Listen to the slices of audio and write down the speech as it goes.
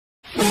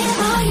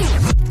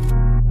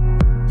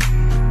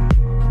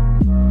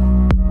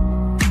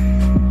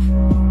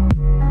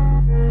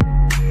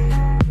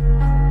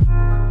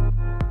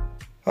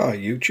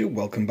YouTube,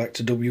 welcome back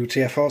to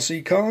Wtf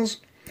Rc Cars.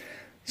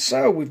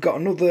 So we've got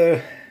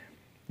another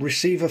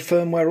receiver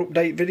firmware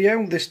update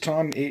video. This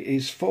time it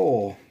is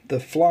for the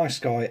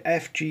Flysky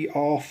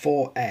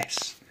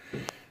fgr4s.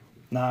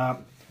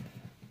 Now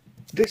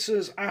this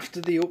is after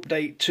the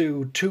update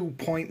to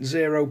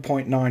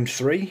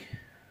 2.0.93.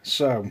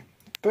 So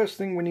first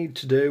thing we need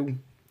to do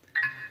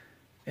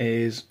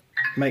is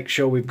make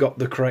sure we've got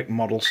the correct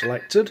model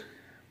selected,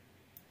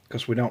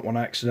 because we don't want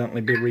to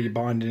accidentally be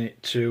rebinding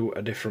it to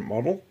a different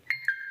model.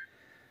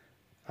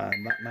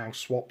 And that now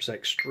swaps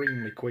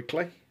extremely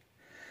quickly.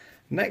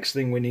 Next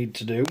thing we need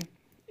to do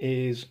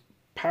is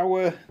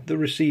power the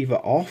receiver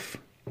off,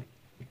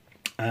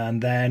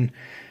 and then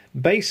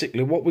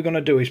basically what we're going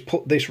to do is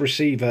put this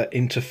receiver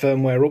into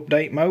firmware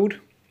update mode.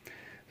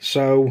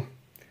 So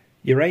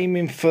you're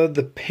aiming for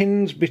the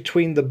pins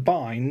between the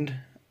bind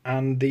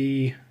and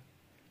the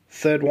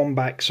third one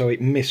back so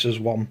it misses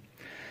one.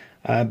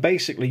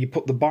 Basically you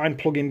put the bind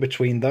plug in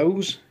between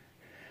those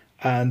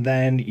and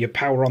then you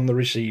power on the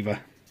receiver.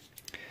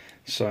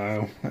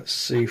 So let's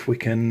see if we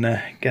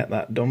can get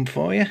that done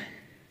for you.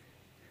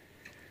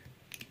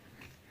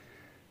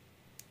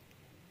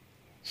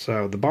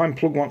 So the bind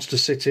plug wants to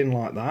sit in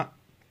like that,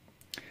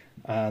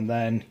 and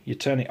then you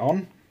turn it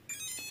on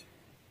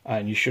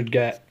and you should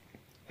get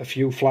a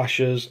few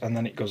flashes and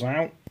then it goes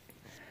out.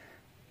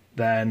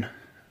 Then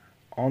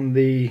on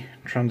the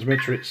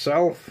transmitter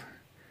itself,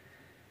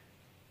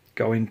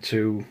 go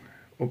into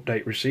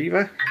update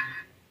receiver,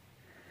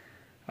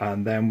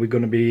 and then we're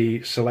going to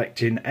be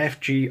selecting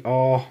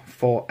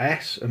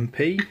fgr4s and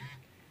P,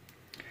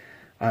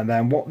 and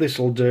then what this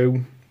will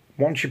do,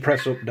 once you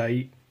press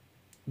update,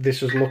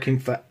 this is looking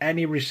for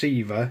any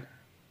receiver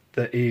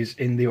that is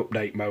in the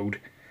update mode.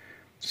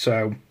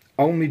 So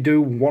only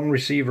do one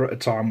receiver at a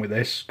time with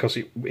this, because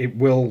it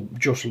will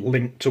just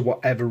link to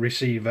whatever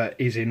receiver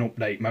is in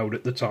update mode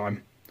at the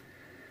time.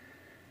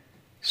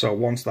 So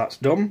once that's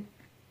done,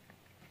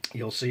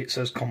 you'll see it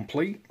says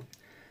complete.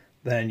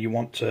 Then you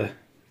want to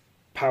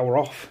power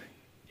off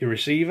your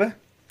receiver,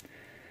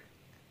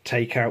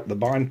 take out the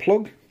bind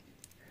plug,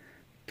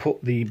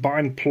 put the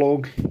bind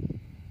plug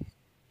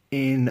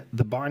in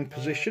the bind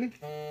position.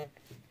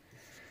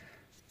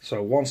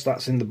 So once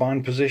that's in the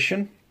bind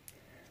position,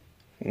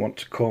 we want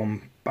to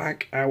come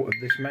back out of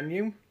this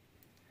menu,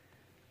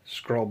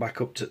 scroll back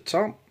up to the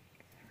top.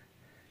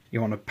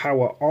 You want to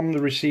power on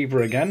the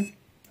receiver again,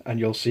 and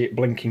you'll see it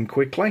blinking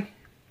quickly.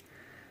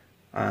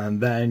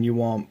 And then you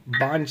want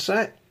bind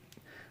set,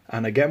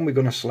 and again we're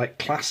going to select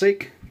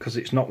classic because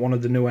it's not one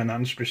of the new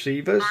enhanced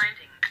receivers.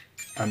 Binding.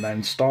 And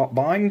then start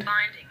bind.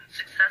 Binding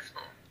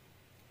successful.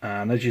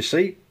 And as you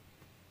see,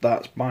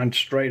 that's bind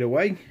straight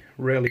away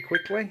really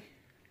quickly.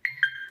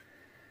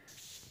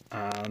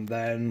 And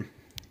then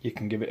you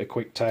can give it a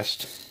quick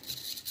test.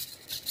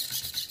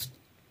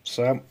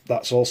 So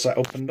that's all set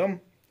up and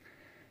done.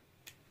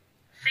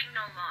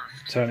 Signal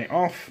lost. Turn it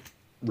off,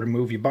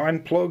 remove your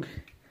bind plug,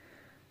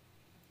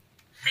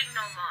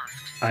 Signal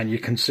lost. and you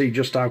can see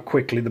just how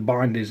quickly the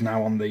bind is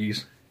now on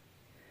these.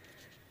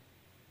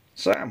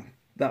 So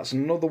that's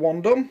another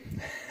one done.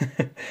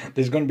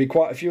 There's going to be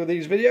quite a few of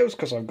these videos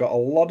because I've got a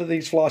lot of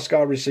these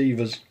Flysky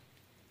receivers.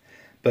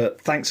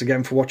 But thanks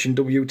again for watching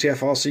Wtf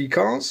Rc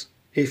Cars.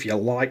 If you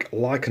like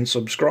and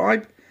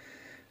subscribe.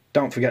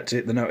 Don't forget to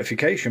hit the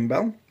notification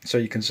bell so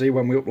you can see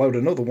when we upload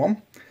another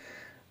one.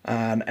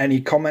 And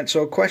any comments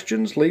or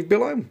questions, leave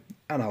below.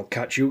 And I'll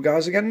catch you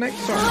guys again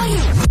next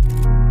time.